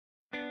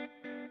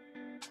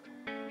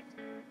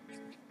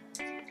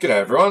G'day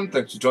everyone,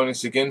 thanks for joining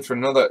us again for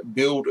another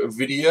build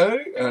video.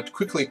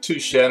 Quickly, two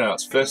shout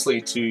outs.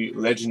 Firstly to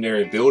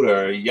Legendary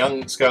Builder, a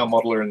young scale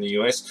modeler in the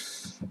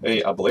US,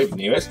 I believe in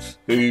the US,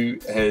 who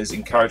has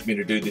encouraged me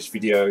to do this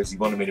video as he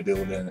wanted me to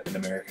build an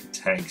American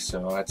tank.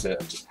 So I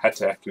just had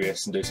to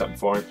acquiesce and do something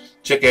for him.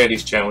 Check out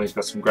his channel, he's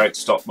got some great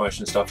stop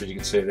motion stuff as you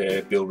can see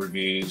there, build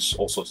reviews,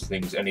 all sorts of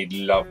things, and he'd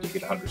love to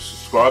hit 100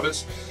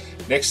 subscribers.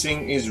 Next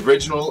thing is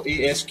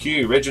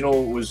REGINALDESQ.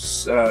 Reginald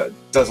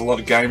does a lot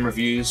of game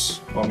reviews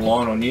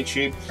online on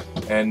YouTube,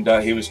 and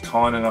he was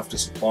kind enough to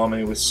supply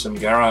me with some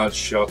garage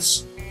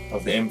shots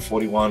of the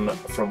M41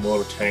 from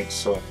World of Tanks,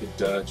 so I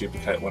could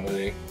duplicate one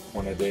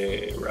of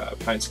their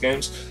paint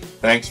schemes.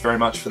 Thanks very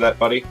much for that,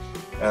 buddy.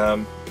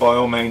 By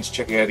all means,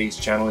 check out his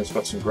channel. He's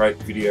got some great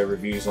video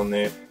reviews on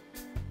there.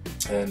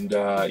 And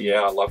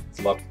yeah, I love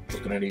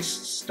looking at his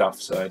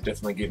stuff, so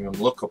definitely give him a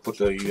look. I'll put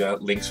the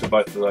links for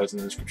both of those in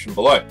the description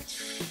below.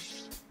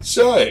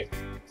 So,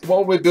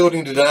 what we're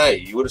building today,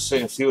 you would have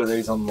seen a few of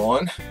these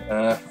online,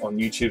 on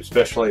YouTube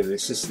especially.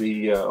 This is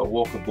the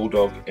Walker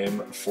Bulldog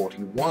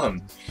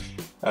M41.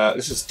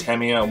 This is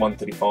Tamiya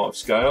 135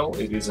 scale.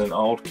 It is an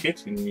old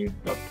kit, and you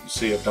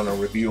see I've done a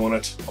review on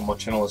it on my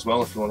channel as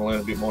well if you want to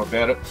learn a bit more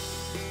about it.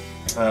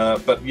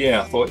 But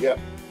yeah, I thought, yeah,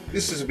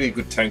 this is a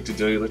good tank to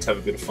do. Let's have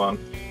a bit of fun.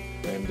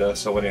 And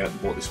so I went out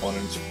and bought this one,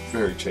 and it's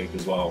very cheap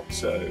as well,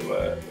 so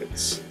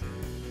it's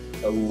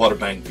a lot of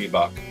bang for your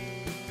buck.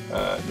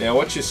 Now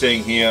what you're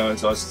seeing here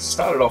is I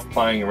started off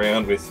playing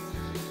around with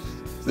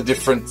the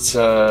different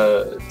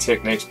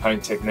techniques,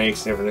 paint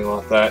techniques and everything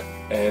like that,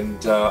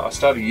 and I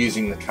started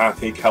using the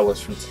khaki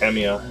colours from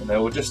Tamiya, and they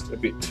were just a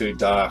bit too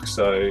dark,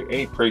 so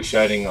any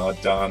pre-shading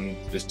I'd done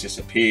just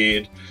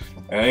disappeared,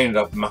 and I ended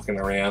up mucking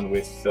around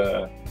with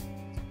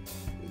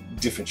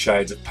different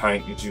shades of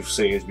paint, as you'll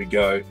see as we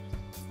go,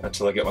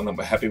 until I get one that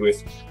we're happy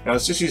with. Now I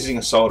was just using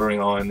a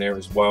soldering iron there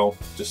as well,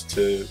 just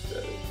to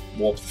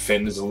warp the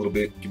fenders a little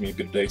bit, give me a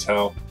bit of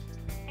detail.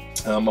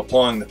 I'm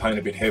applying the paint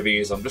a bit heavy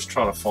as I'm just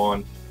trying to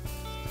find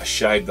a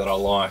shade that I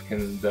like,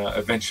 and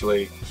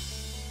eventually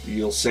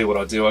you'll see what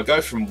I do. I go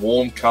from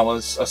warm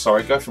colours,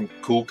 go from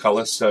cool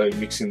colours, so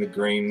mixing the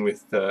green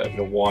with a bit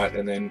of white,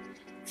 and then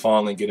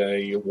finally get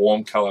a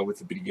warm colour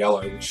with a bit of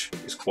yellow, which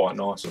is quite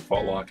nice. I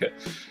quite like it.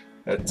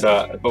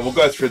 But we'll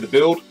go through the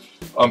build.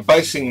 I'm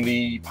basing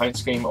the paint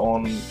scheme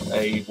on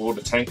a World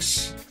of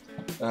Tanks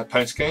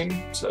paint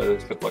scheme, so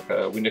it's got like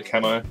a winter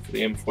camo for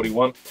the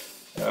M41,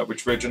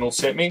 which Reginald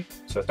sent me.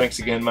 So thanks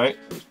again, mate.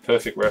 It was a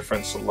perfect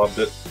reference. I loved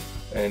it,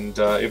 and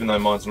even though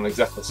mine's not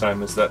exactly the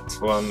same as that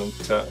one,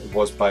 it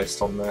was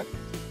based on that,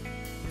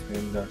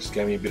 and just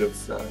gave me a bit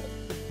of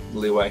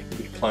leeway, a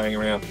bit of playing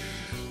around.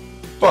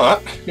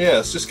 But yeah,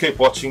 let's just keep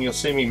watching. You'll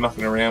see me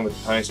mucking around with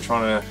the paints,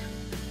 trying to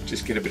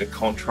just get a bit of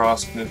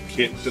contrast in the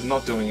kit, but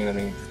not doing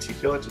anything in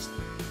particular, just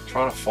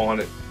trying to find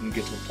it and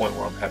get to a point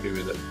where I'm happy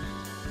with it.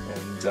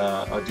 And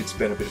I did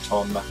spend a bit of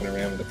time mucking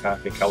around with the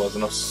khaki colours,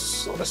 and I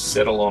sort of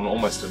settle on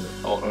almost an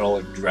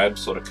olive drab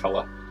sort of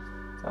colour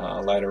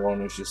later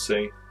on, as you'll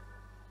see.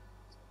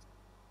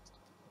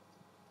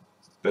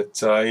 But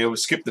yeah, we'll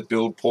skip the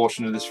build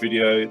portion of this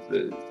video.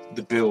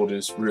 The build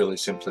is really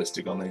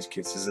simplistic on these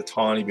kits. There's a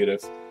tiny bit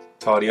of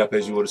tidy up,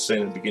 as you would have seen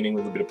in the beginning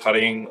with a bit of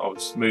puttying. I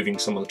was moving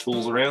some of the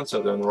tools around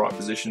so they're in the right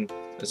position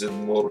as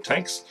in World of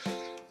Tanks.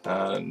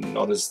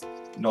 Not as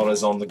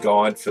on the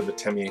guide for the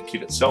Tamiya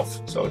kit itself,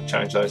 so I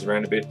changed those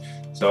around a bit.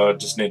 So I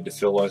just need to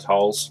fill those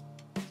holes.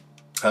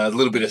 A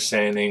little bit of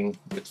sanding.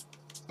 It's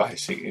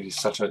basic. It is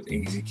such an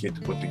easy kit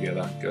to put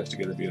together. It goes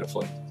together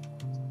beautifully.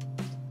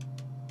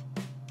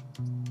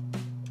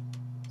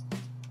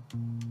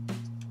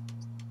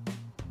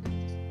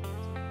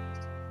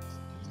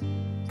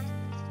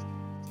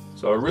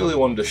 So I really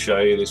wanted to show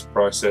you this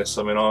process.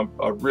 I mean, I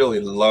really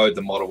load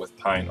the model with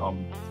paint.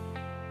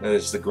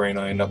 There's the green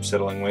I end up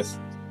settling with.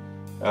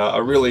 I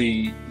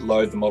really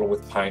load the model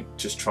with paint,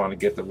 just trying to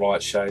get the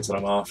right shades that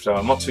I'm after.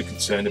 I'm not too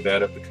concerned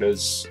about it,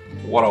 because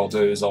what I'll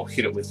do is I'll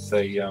hit it with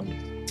a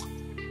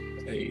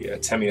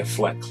Tamiya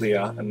flat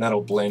clear, and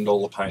that'll blend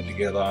all the paint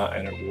together,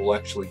 and it will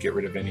actually get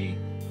rid of any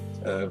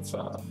of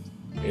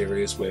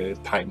areas where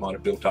paint might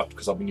have built up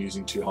because I've been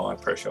using too high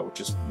pressure,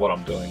 which is what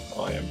I'm doing.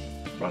 I am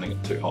running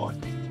it too high.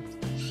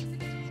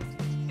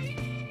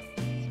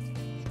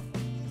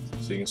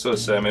 So you can sort of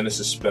see, I mean, this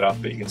is sped up,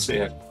 but you can see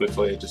how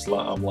quickly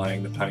I'm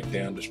laying the paint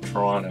down, just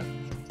trying to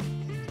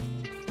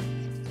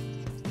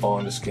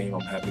find a scheme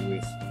I'm happy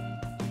with.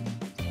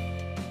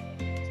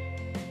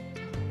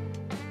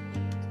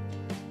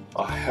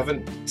 I have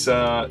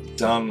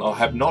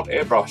not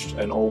airbrushed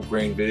an all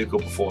green vehicle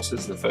before, so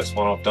this is the first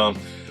one I've done.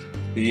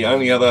 The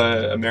only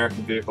other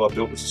American vehicle I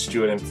built was a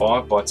Stewart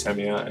M5 by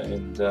Tamiya,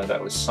 and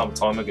that was some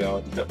time ago.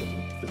 I did that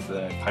with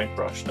a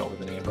paintbrush, not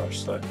with an airbrush.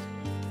 So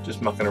just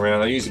mucking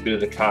around. I use a bit of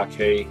the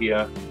khaki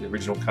here, the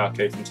original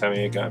khaki from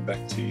Tamiya, going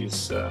back to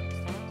use a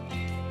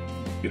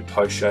bit of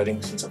post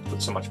shading, since I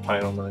put so much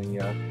paint on the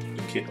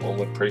kit. All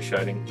the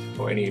pre-shading,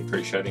 or any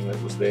pre-shading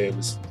that was there,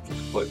 was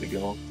completely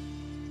gone.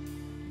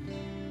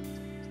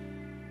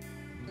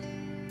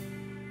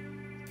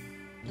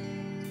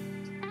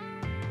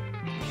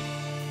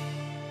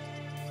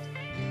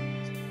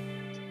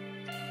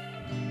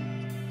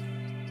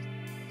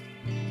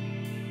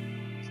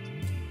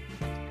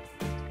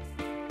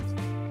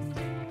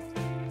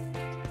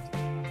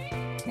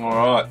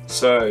 Alright,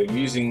 so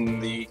using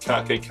the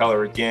khaki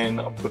colour again,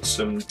 I'll put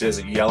some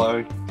desert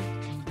yellow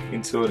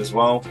into it as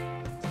well,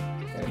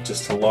 and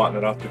just to lighten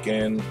it up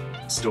again,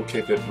 still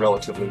keep it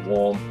relatively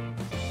warm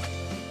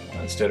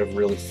instead of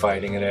really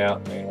fading it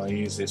out, and I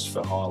use this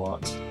for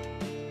highlights.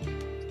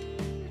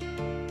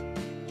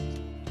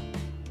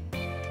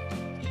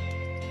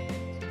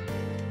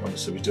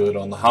 Obviously we do it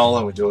on the hull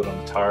and we do it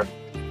on the turret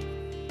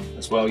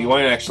as well. You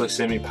won't actually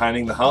see me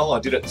painting the hull. I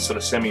did it sort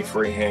of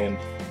semi-freehand.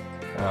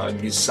 I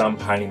used some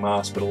painting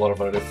mask, but a lot of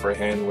it I did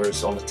freehand,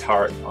 whereas on the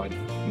turret I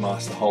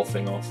masked the whole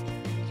thing off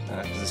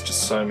because there's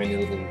just so many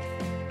little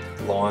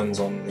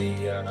lines on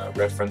the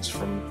reference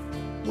from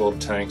World of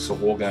Tanks or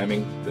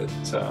Wargaming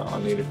that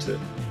I needed to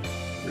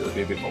really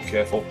be a bit more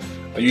careful.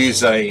 I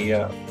use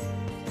a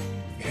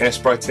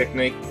hairspray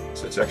technique,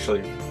 so it's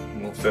actually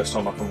the first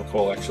time I can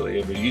recall actually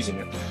ever using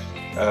it.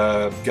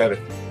 Go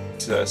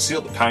to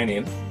seal the paint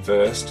in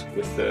first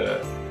with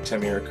the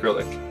Tamiya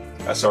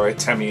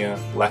Tamiya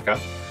lacquer,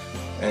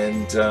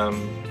 and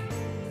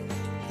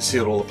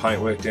sealed all the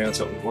paintwork down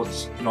so it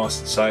was nice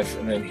and safe,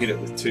 and then hit it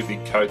with 2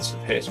 big coats of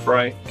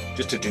hairspray,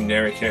 just a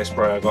generic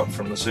hairspray I got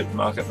from the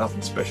supermarket,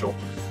 nothing special.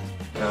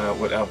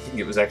 I think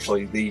it was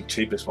actually the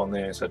cheapest one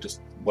there, so just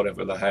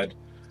whatever they had.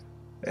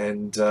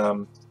 And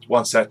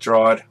once that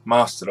dried,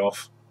 masked it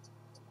off,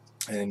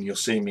 and you'll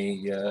see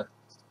me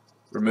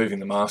removing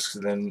the masks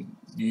and then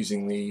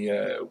using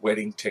the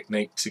wetting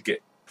technique to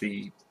get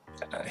the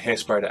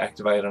hairspray to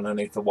activate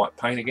underneath the white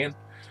paint again,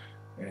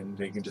 and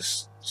you can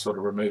just sort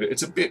of remove it.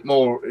 It's a bit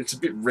more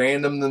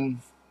random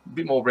than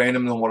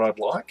what I'd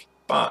like,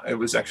 but it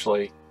was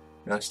actually,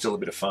 still a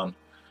bit of fun.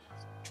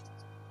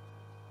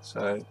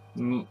 So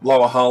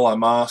lower hull I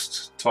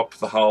masked, top of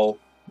the hull,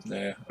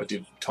 yeah, I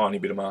did a tiny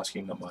bit of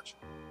masking, not much.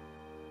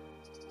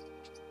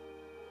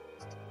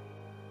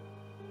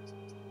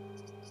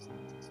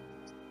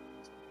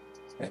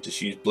 And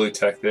just use blue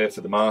tack there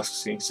for the masks,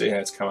 so you can see how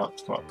it's come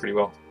up pretty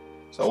well.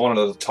 So I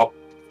wanted the top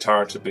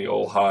turret to be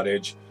all hard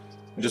edge,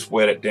 and just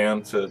wet it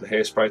down for the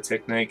hairspray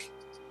technique,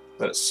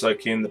 let it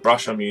soak in. The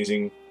brush I'm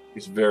using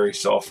is very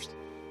soft,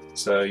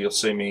 so you'll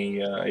see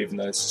me, even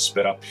though it's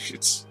sped up,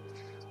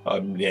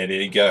 yeah, there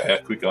you go, how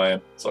quick I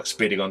am. It's like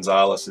Speedy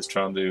Gonzales is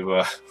trying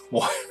to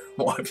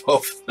wipe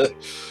off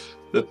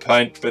the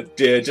paint, but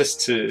yeah,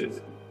 just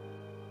to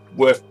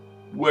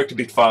worked a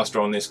bit faster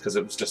on this because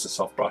it was just a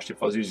soft brush.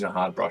 If I was using a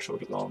hard brush I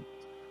would have gone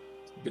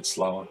a bit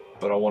slower,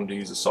 but I wanted to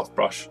use a soft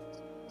brush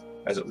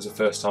as it was the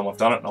first time I've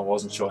done it and I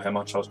wasn't sure how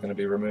much I was going to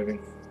be removing.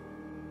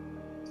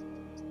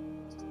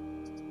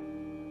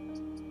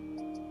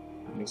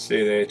 You can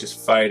see there,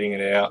 just fading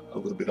it out a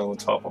little bit on the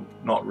top. I'm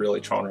not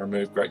really trying to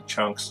remove great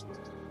chunks,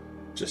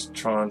 just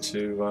trying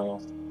to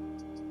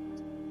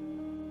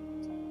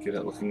get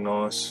it looking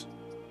nice.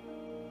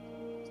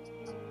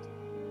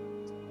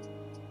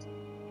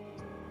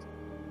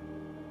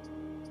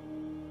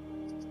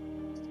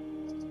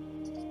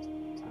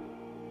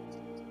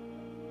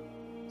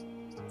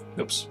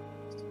 Oops,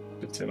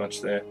 a bit too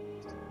much there.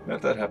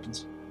 That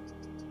happens.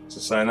 So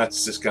saying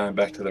that's just going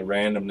back to the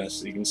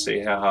randomness. You can see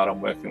how hard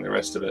I'm working the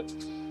rest of it,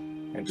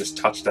 and just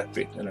touch that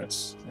bit and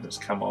it's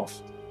come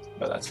off.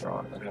 But that's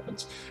right, that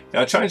happens.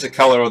 Now I changed the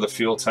colour of the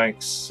fuel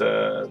tanks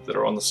that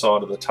are on the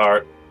side of the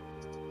turret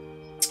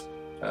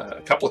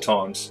a couple of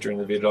times during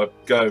the video. I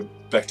go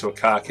back to a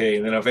khaki,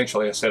 and then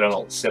eventually I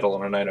settle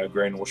on a NATO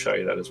green. We'll show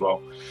you that as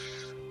well.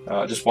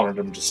 I just wanted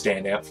them to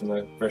stand out from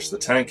the rest of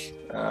the tank.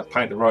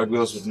 Paint the road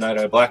wheels with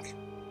NATO black,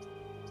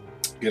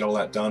 get all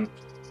that done,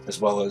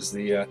 as well as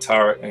the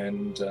turret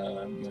and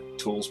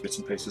tools, bits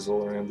and pieces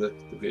all around the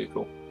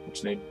vehicle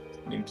which need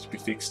to be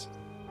fixed.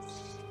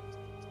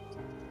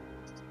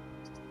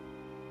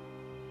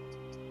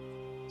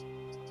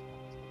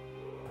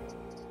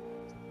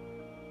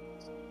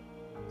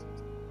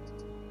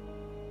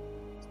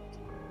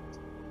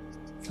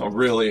 I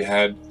really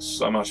had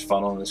so much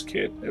fun on this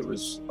kit. It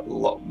was a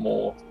lot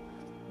more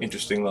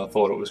interesting than I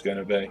thought it was going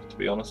to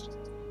be honest.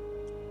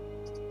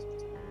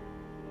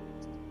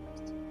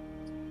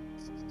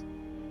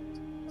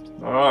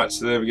 Alright,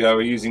 so there we go.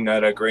 We're using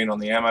NATO green on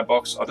the ammo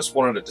box. I just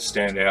wanted it to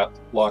stand out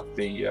like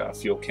the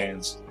fuel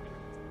cans.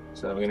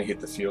 So we're going to hit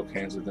the fuel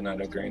cans with the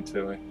NATO green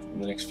too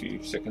in the next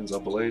few seconds, I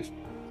believe.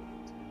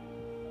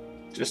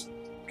 Just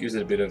gives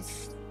it a bit of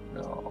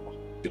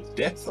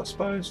depth, I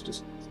suppose.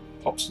 Just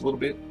pops a little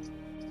bit.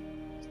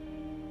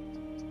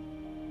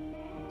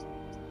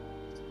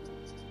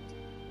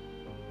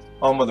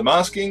 On with the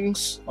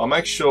maskings, I'll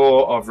make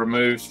sure I've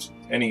removed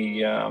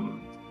any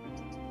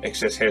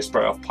excess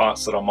hairspray off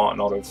parts that I might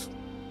not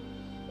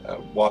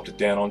have wiped it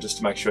down on, just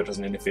to make sure it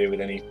doesn't interfere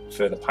with any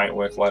further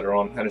paintwork later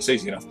on. And it's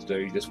easy enough to do,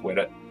 you just wet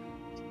it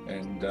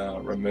and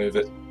remove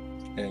it.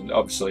 And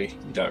obviously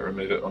you don't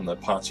remove it on the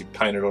parts you've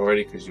painted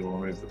already because you'll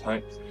remove the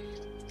paint.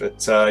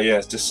 But yeah,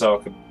 it's just so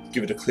I could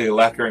give it a clear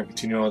lacquer and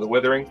continue on with the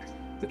weathering.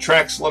 The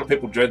tracks, a lot of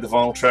people dread the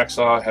vinyl tracks.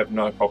 I have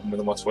no problem with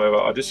them whatsoever.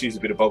 I just use a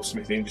bit of Bob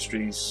Smith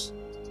Industries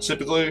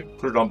super glue,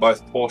 put it on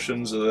both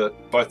portions of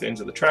both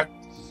ends of the track,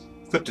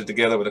 clipped it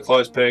together with a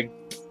clothes peg,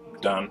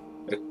 done.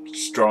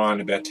 It's dry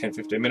in about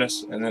 10-15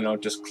 minutes, and then I'll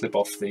just clip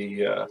off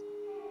the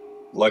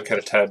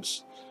locator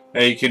tabs.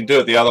 Now you can do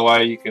it the other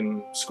way. You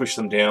can squish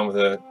them down with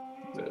a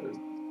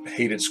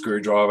heated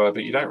screwdriver,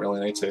 but you don't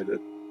really need to.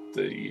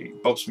 The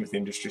Bob Smith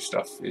Industry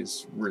stuff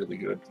is really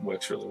good,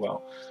 works really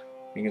well.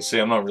 You can see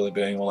I'm not really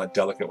being all that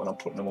delicate when I'm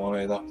putting them on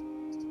either.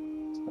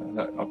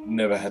 I've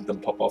never had them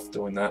pop off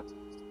doing that.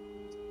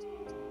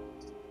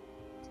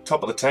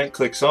 Top of the tank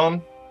clicks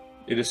on.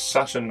 It is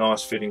such a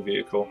nice fitting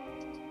vehicle.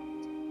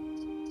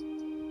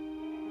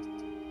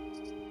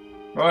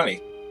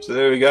 Righty, so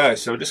there we go.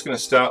 So we're just going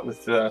to start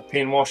with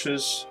pin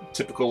washers,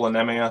 typical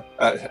Tamiya,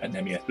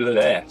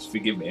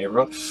 forgive me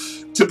everyone,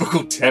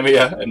 typical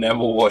Tamiya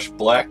enamel wash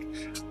black.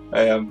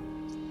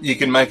 You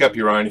can make up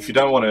your own if you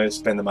don't want to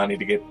spend the money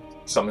to get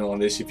something like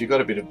this. If you've got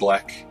a bit of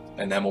black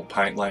enamel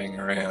paint laying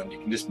around, you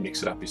can just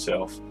mix it up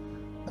yourself.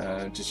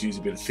 Just use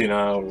a bit of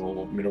thinner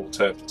or mineral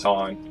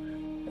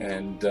turpentine,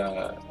 and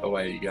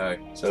away you go.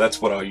 So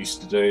that's what I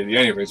used to do. The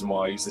only reason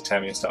why I use the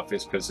Tamiya stuff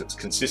is because it's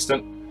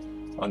consistent.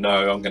 I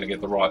know I'm going to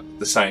get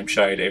the same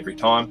shade every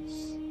time,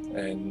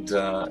 and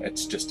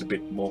it's just a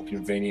bit more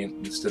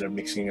convenient instead of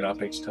mixing it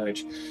up each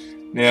stage.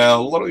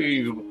 Now, a lot of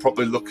you will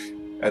probably look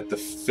at the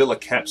filler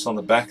caps on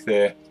the back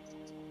there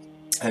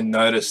and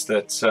notice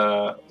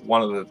that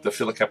one of the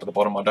filler cap at the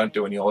bottom, I don't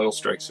do any oil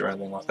streaks or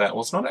anything like that.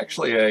 Well, it's not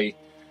actually a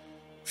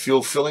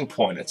fuel filling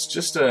point. It's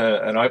just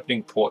an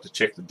opening port to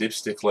check the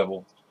dipstick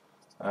level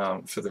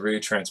for the rear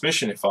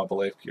transmission, if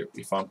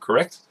I'm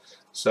correct.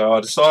 So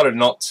I decided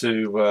not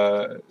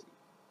to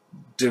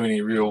do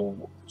any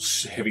real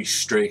heavy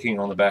streaking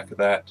on the back of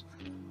that.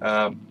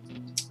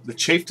 The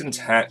Chieftain's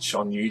Hatch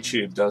on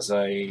YouTube does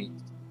a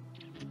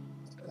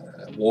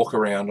walk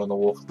around on the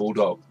Walker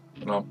Bulldog,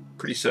 and I'm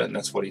pretty certain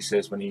that's what he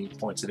says when he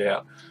points it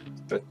out.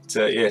 But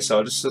yeah,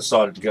 so I just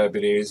decided to go a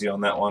bit easy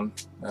on that one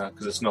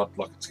because it's not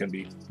like it's going to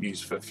be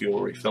used for fuel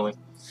refilling.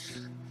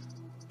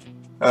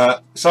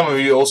 Some of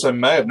you also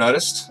may have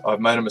noticed I've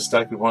made a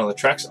mistake with one of the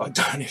tracks. I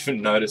don't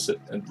even notice it,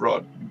 and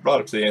right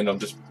up to the end I'm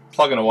just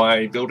plugging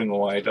away, building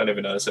away, don't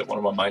even notice it. One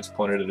of my mates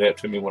pointed it out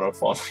to me when I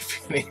finally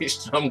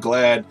finished. I'm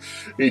glad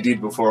he did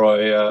before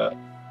I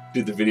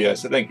did the video,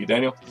 so thank you,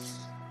 Daniel.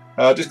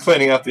 Just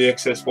cleaning up the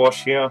excess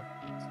wash here.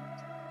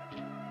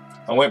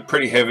 I went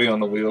pretty heavy on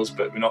the wheels,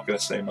 but we're not going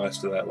to see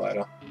most of that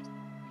later.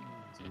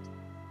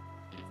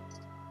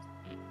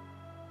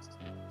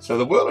 So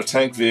the World of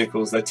Tank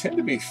vehicles, they tend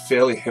to be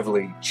fairly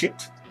heavily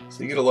chipped,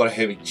 so you get a lot of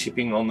heavy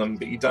chipping on them,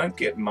 but you don't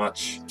get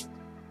much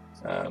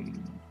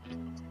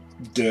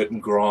dirt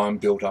and grime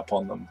built up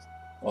on them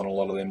on a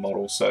lot of their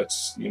models. So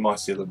you might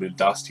see a little bit of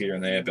dust here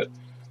and there, but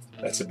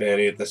that's about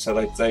it.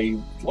 So they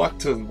like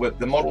to,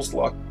 the models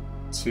like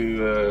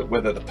to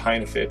weather the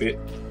paint a fair bit,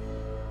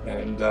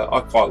 and I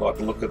quite like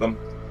the look of them.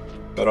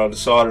 But I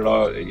decided,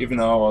 even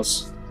though I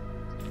was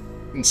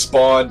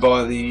inspired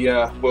by the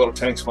World of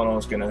Tanks one, I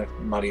was going to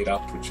muddy it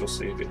up, which you'll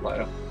see a bit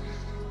later.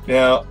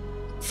 Now,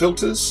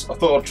 filters, I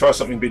thought I'd try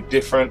something a bit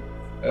different.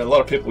 A lot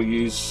of people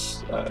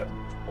use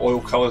oil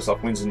colours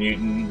like Winsor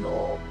Newton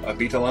or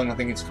Abitalung, I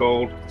think it's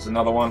called. There's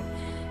another one.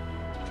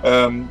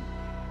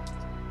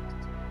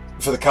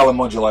 For the colour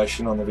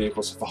modulation on the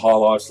vehicles, for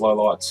highlights,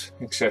 lowlights,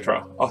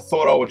 etc. I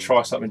thought I would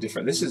try something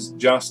different. This is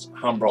just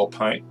Humbrol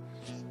paint.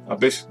 I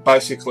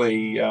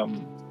basically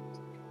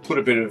put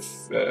a bit of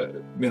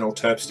mineral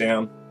terps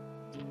down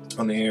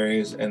on the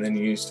areas and then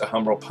used a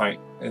Humbrol paint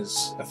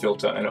as a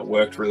filter, and it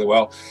worked really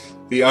well.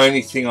 The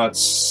only thing I'd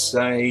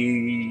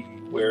say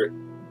where it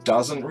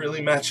doesn't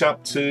really match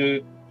up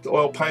to the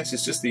oil paints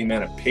is just the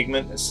amount of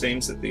pigment. It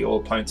seems that the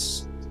oil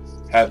paints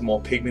have more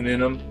pigment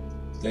in them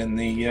than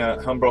the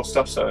Humbrol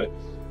stuff, so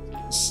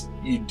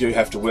you do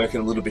have to work it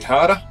a little bit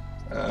harder,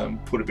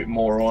 put a bit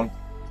more on.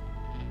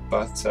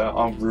 But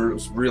I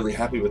was really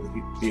happy with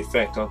the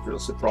effect. I was really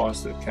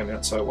surprised that it came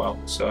out so well.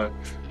 So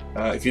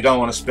if you don't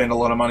want to spend a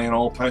lot of money on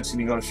oil paints and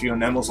you've got a few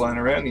enamels laying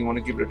around and you want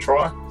to give it a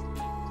try,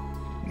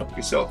 knock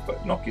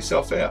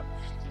yourself out.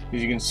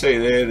 As you can see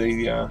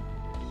there,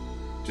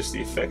 just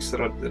the effects that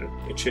it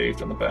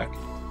achieved on the back.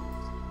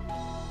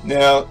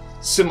 Now,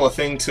 similar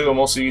thing too, I'm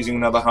also using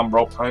another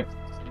Humbrol paint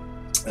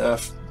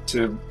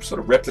to sort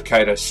of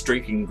replicate a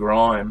streaking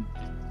grime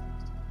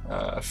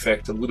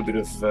effect, a little bit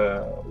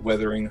of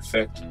weathering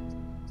effect,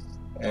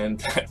 and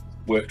that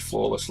worked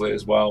flawlessly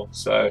as well.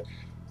 So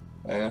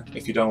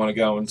if you don't want to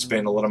go and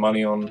spend a lot of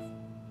money on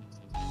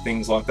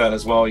things like that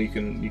as well, you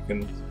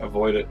can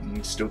avoid it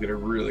and still get a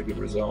really good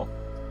result.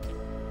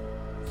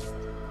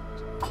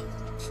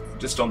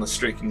 Just on the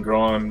streaking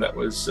grime, that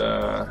was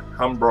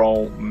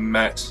Humbrol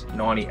Matte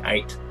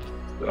 98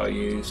 that I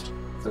used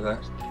for that.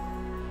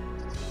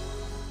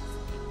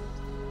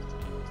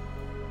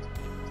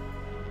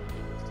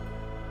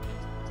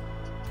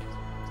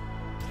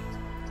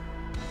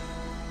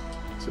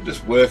 So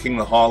just working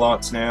the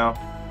highlights now,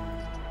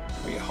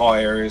 your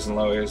high areas and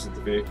low areas of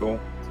the vehicle,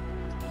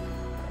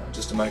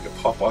 just to make it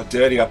pop. I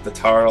dirty up the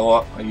turret a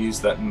lot. I use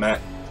that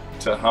matte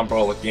to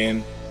Humbrol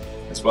again,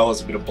 as well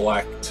as a bit of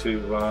black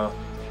to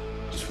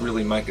just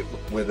really make it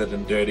look weathered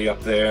and dirty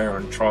up there,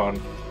 and try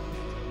and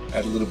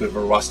add a little bit of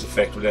a rust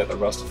effect without the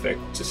rust effect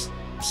just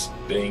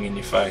being in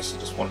your face. I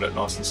just wanted it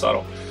nice and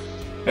subtle.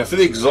 Now for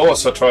the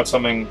exhaust, I tried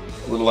something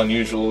a little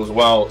unusual as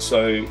well.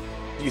 So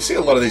you see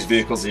a lot of these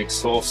vehicles, the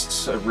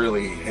exhausts are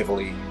really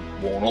heavily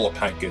worn, all the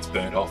paint gets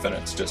burnt off and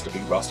it's just a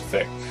big rust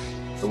effect.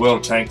 The World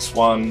of Tanks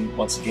one,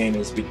 once again,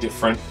 is a bit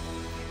different.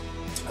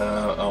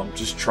 I'm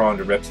just trying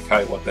to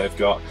replicate what they've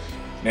got.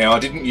 Now I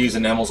didn't use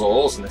enamels or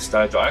oils in this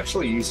stage, I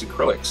actually used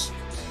acrylics.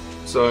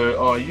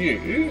 So I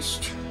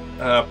used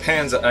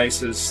Panzer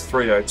Aces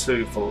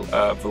 302 for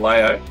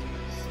Vallejo,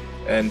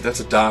 and that's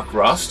a dark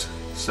rust.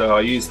 So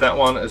I used that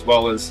one as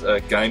well as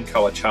Game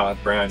Color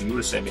Charred Brown. You would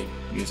have seen me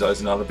use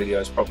those in other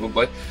videos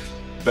probably.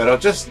 But I'll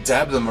just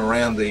dab them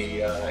around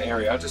the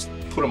area. I just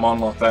put them on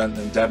like that and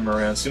then dab them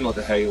around, similar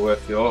to how you work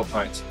the oil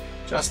paints,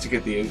 just to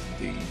get the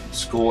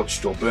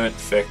scorched or burnt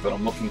effect that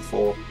I'm looking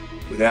for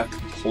without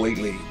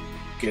completely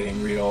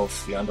getting rid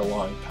of the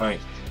underlying paint.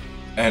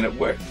 And it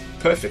worked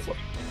perfectly.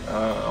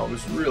 I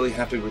was really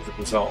happy with the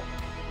result.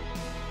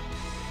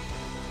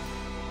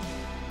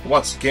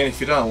 Once again, if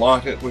you don't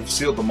like it, we've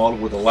sealed the model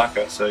with a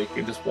lacquer, so you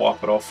can just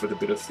wipe it off with a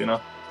bit of thinner.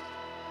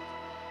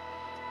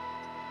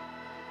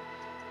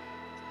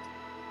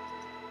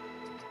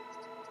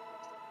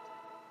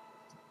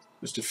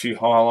 Just a few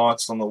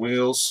highlights on the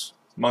wheels.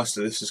 Most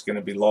of this is going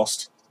to be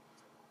lost,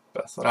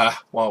 but I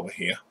thought, while we're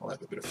here, I'll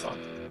have a bit of fun.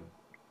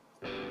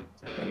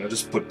 And I'll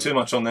just put too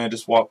much on there,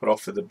 just wipe it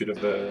off with a bit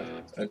of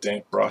a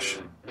damp brush,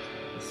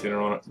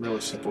 thinner on it.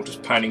 Really simple,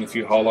 just painting a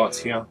few highlights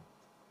here.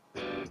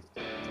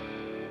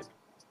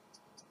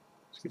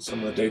 Just get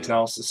some of the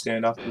details to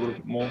stand up a little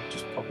bit more,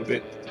 just pop a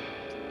bit.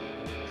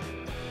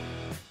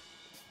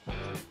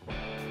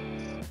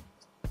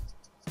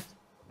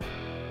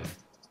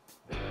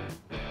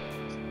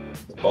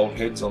 The bolt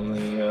heads on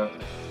the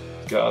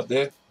guard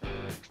there.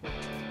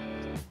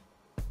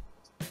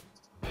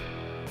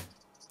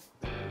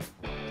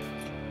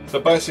 So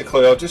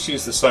basically I'll just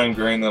use the same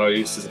green that I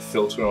used as a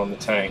filter on the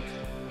tank,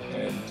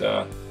 and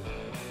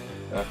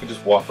I can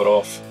just wipe it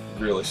off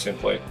really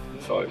simply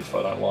if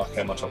I don't like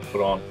how much I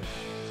put on.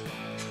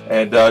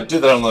 And do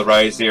that on the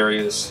raised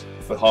areas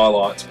for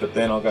highlights, but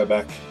then I'll go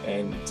back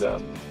and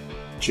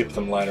chip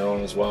them later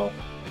on as well.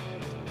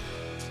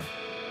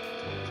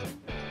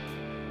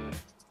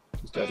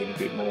 Just adding a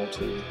bit more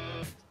to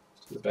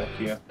the back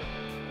here.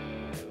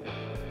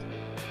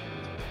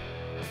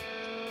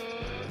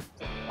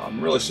 I'm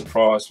really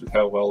surprised with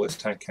how well this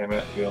tank came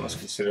out, to be honest,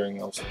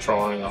 considering I was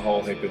trying a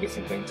whole heap of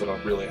different things that I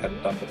really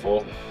hadn't done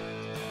before.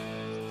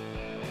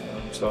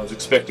 So I was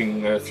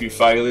expecting a few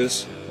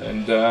failures,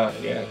 and yeah,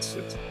 it's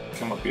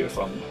come up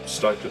beautiful. I'm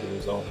stoked with the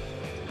result.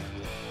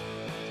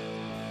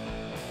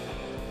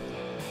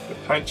 The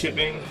paint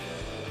chipping.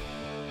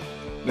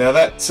 Now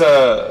that's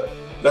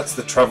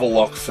the travel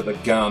lock for the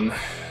gun.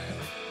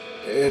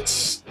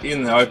 It's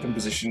in the open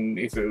position.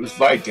 If it was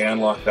laid down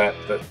like that,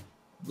 that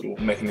little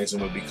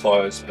mechanism would be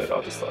closed, but I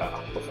just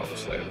thought, look, I'll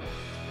just leave it.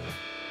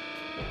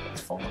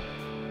 That's fine.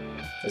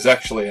 There's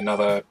actually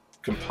another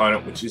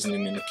component which isn't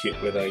in the kit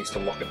where they used to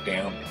lock it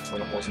down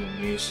when it wasn't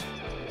in use.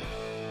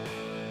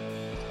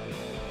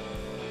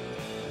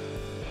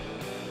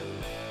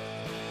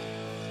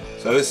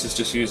 So this is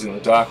just using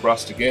the dark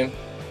rust again,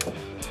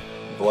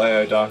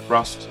 Vallejo dark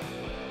rust,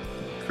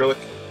 acrylic,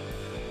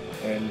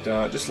 and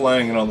just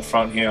laying it on the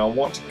front here. I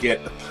want to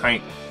get the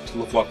paint to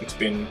look like it's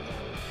been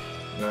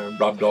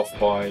rubbed off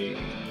by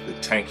the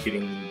tank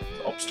hitting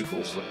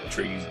obstacles like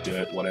trees,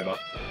 dirt, whatever,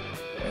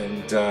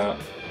 and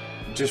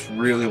just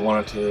really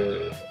wanted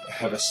to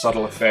have a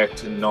subtle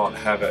effect and not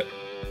have it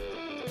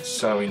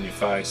so in your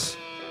face.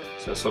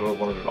 So I sort of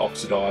wanted it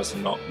oxidized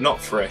and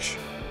not fresh,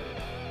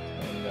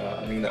 and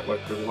I think that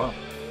worked really well.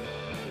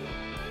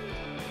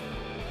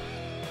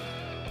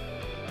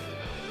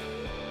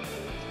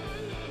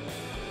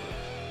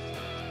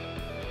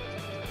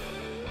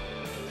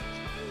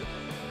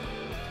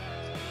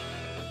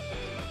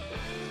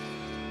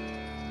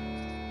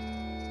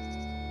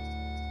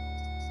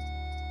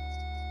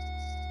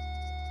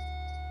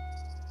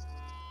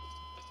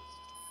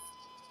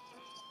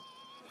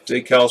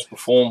 Decals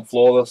perform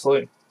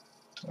flawlessly.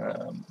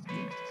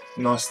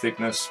 Nice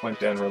thickness, went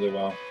down really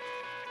well.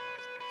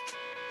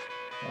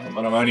 And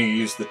I've only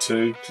used the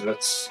two because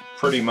that's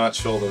pretty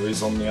much all there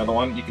is on the other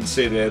one. You can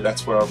see there,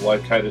 that's where I've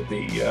located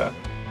the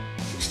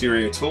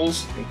exterior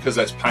tools. And because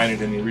that's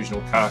painted in the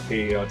original car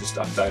key, I just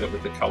update it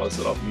with the colours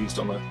that I've used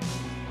on the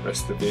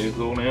rest of the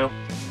vehicle now.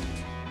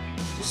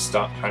 Just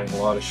start painting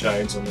lighter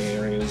shades on the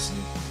areas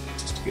and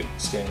just to get it to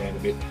stand out a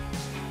bit.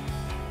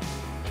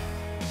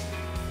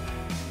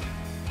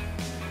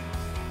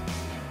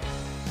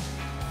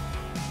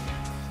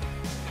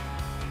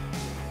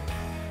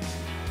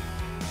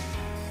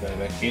 Go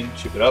back in,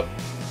 chip it up.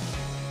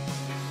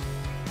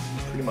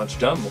 Pretty much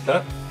done with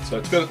that. So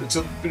it's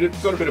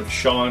got a bit of a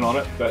shine on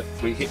it, but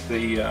we hit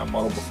the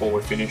model before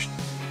we're finished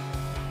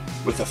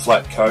with a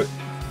flat coat,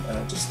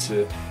 just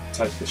to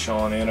take the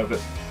shine out of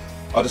it.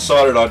 I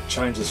decided I'd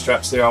change the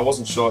straps there. I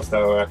wasn't sure if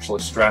they were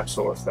actually straps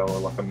or if they were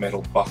like a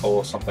metal buckle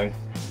or something.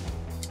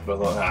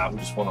 But I thought, we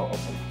just want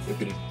a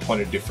bit of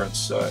point of difference.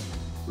 So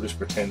we'll just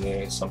pretend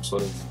they're some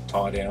sort of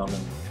tie down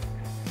and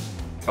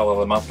colour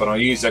them up. But I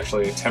use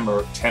actually a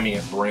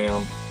Tamiya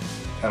brown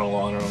panel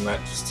liner on that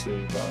just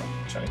to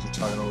change the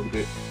tone a little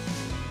bit.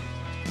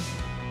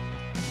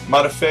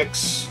 Mud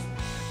effects,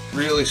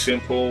 really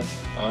simple.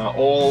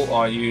 All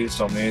I used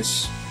on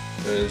this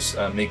is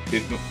mink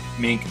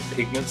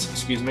pigments,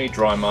 excuse me,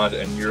 dry mud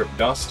and Europe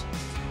dust,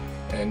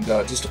 and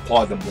just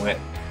applied them wet.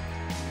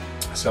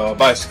 So I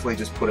basically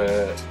just put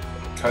a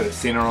coat of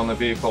thinner on the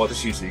vehicle. I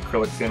just use the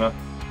acrylic thinner,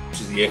 which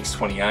is the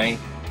X20A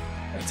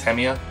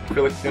Tamiya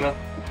acrylic thinner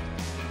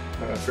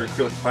for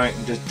acrylic paint,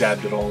 and just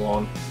dabbed it all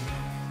on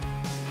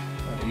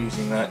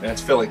using that. Now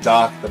it's fairly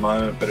dark at the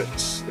moment, but it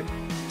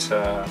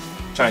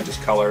changes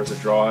colour as it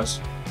dries.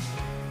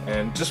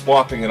 And just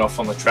wiping it off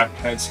on the track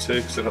pads too,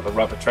 because I've got the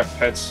rubber track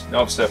pads. Now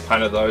obviously I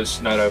painted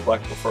those NATO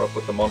black before I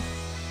put them on.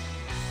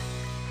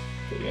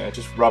 But yeah,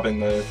 just rubbing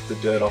the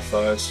dirt off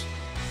those.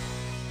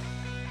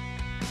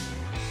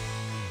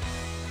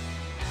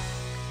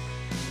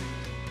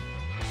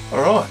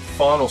 Alright,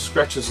 final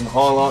scratches and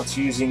highlights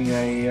using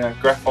a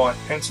graphite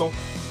pencil.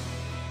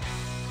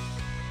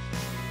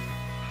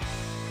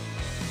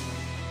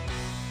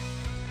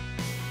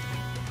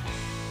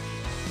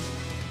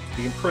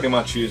 You can pretty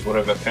much use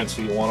whatever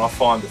pencil you want. I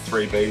find the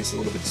 3B is a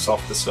little bit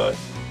softer, so it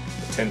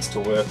tends to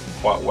work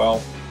quite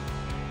well.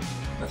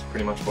 That's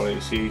pretty much what it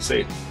is here. You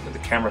see the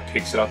camera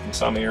picks it up in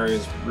some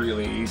areas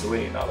really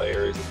easily, in other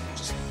areas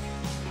it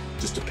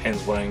just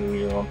depends what angle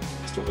you're on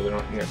as to whether or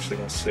not you're actually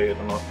going to see it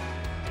or not.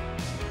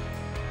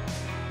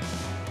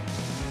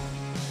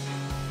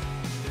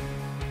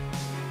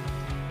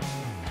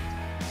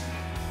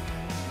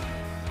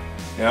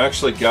 Now I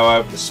actually go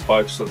over the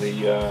spokes of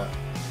the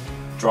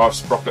drive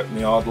sprocket and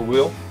the idle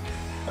wheel.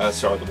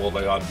 Sorry, the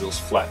idle wheel's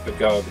flat, but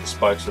go over the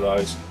spokes of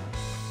those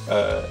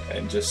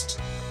and just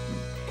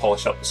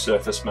polish up the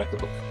surface, make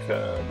it look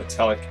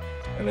metallic,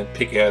 and then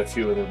pick out a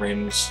few of the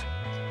rims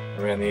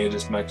around the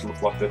edges, make it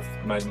look like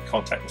they've made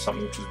contact with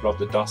something, which has rubbed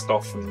the dust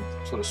off and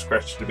sort of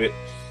scratched it a bit.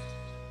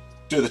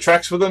 Do the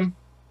tracks with them.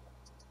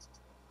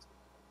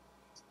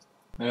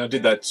 Now I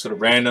did that sort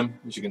of random,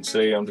 as you can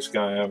see. I'm just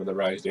going over the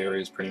raised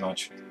areas pretty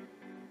much,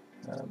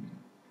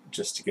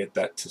 just to get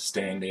that to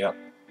stand out.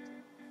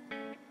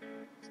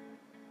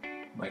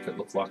 Make it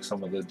look like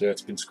some of the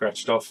dirt's been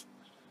scratched off.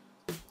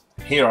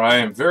 Here I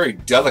am very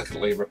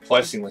delicately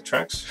replacing the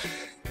tracks.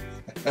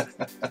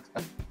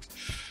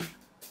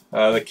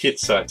 The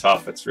kit's so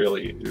tough, it was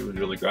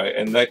really great,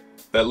 and that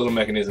little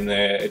mechanism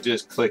there, it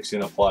just clicks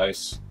into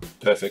place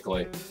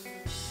perfectly.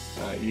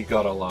 You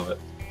gotta love it.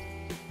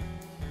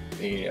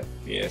 Yeah,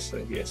 yes,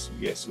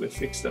 we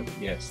fixed them.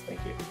 Yes, thank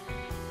you.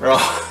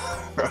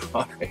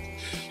 Right,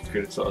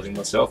 criticising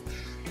myself.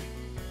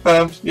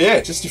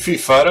 Yeah, just a few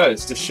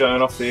photos just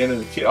showing off the end of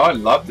the kit. I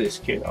love this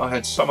kit. I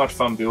had so much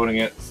fun building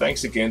it.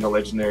 Thanks again to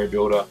Legendary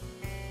Builder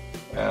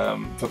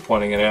for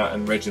pointing it out,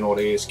 and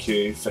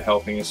REGINALDESQ for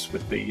helping us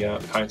with the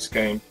paint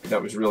scheme.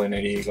 That was really neat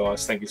of you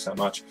guys. Thank you so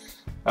much.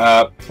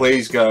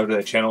 Please go to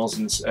their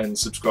channels and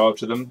subscribe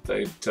to them.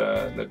 They'd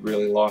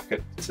really like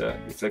it.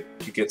 If they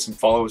could get some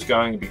followers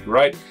going, it'd be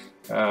great.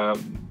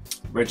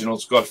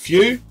 Reginald's got a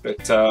few,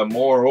 but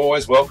more are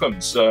always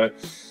welcome. So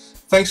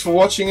thanks for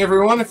watching,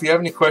 everyone. If you have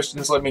any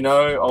questions, let me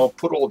know. I'll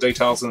put all the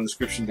details in the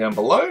description down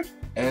below.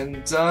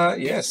 And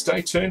yeah,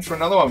 stay tuned for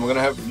another one. We're going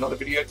to have another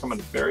video coming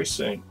very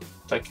soon.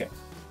 Take care.